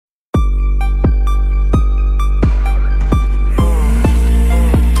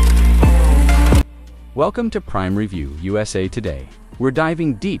Welcome to Prime Review USA Today. We're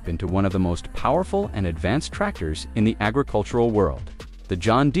diving deep into one of the most powerful and advanced tractors in the agricultural world, the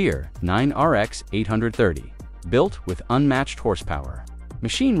John Deere 9RX 830. Built with unmatched horsepower,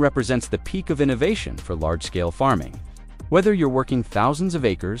 machine represents the peak of innovation for large-scale farming. Whether you're working thousands of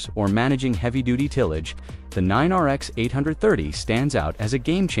acres or managing heavy-duty tillage, the 9RX 830 stands out as a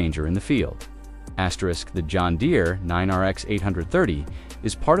game-changer in the field. The John Deere 9RX 830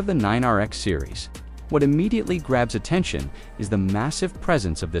 is part of the 9RX series. What immediately grabs attention is the massive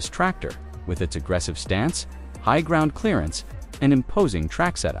presence of this tractor, with its aggressive stance, high ground clearance, and imposing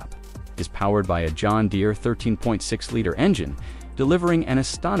track setup. It is powered by a John Deere 13.6-liter engine, delivering an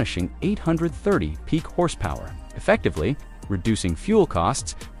astonishing 830 peak horsepower, effectively reducing fuel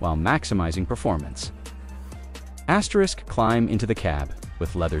costs while maximizing performance. Climb into the cab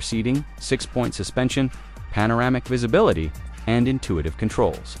with leather seating, 6-point suspension, panoramic visibility, and intuitive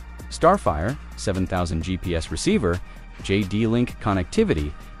controls. Starfire, 7000 GPS receiver, JD-Link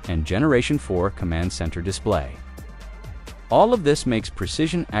connectivity, and Generation 4 command center display. All of this makes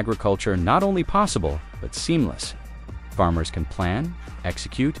precision agriculture not only possible, but seamless. Farmers can plan,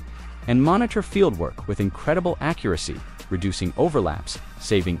 execute, and monitor fieldwork with incredible accuracy, reducing overlaps,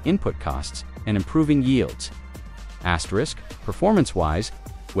 saving input costs, and improving yields. Performance-wise,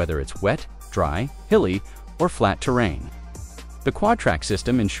 whether it's wet, dry, hilly, or flat terrain. The quad-track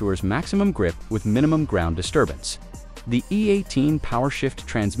system ensures maximum grip with minimum ground disturbance. The E18 PowerShift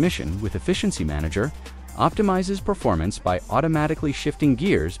transmission with Efficiency Manager optimizes performance by automatically shifting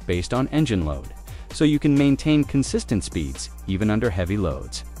gears based on engine load, so you can maintain consistent speeds even under heavy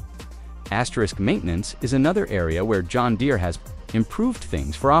loads. Maintenance is another area where John Deere has improved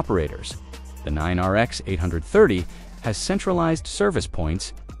things for operators. The 9RX 830 has centralized service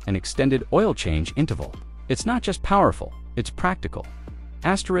points and extended oil change interval. It's not just powerful, it's practical.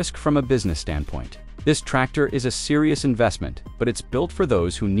 From a business standpoint, this tractor is a serious investment, but it's built for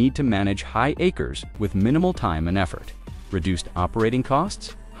those who need to manage high acres with minimal time and effort. Reduced operating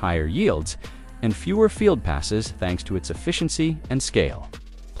costs, higher yields, and fewer field passes thanks to its efficiency and scale.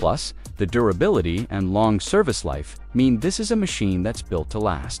 Plus, the durability and long service life mean this is a machine that's built to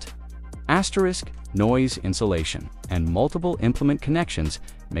last. Noise insulation and multiple implement connections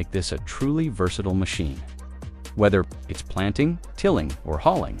make this a truly versatile machine. Whether it's planting, tilling, or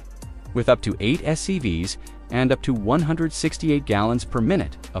hauling, with up to 8 SCVs and up to 168 gallons per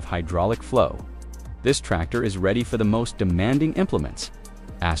minute of hydraulic flow, this tractor is ready for the most demanding implements.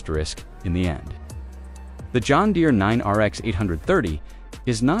 In the end. The John Deere 9RX 830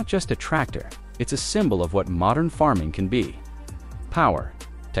 is not just a tractor, it's a symbol of what modern farming can be. Power,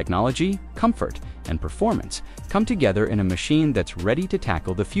 technology, comfort, and performance come together in a machine that's ready to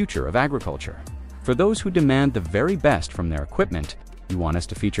tackle the future of agriculture. For those who demand the very best from their equipment, you want us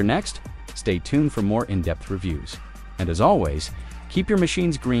to feature next? Stay tuned for more in-depth reviews. And as always, keep your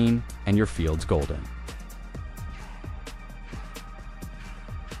machines green and your fields golden.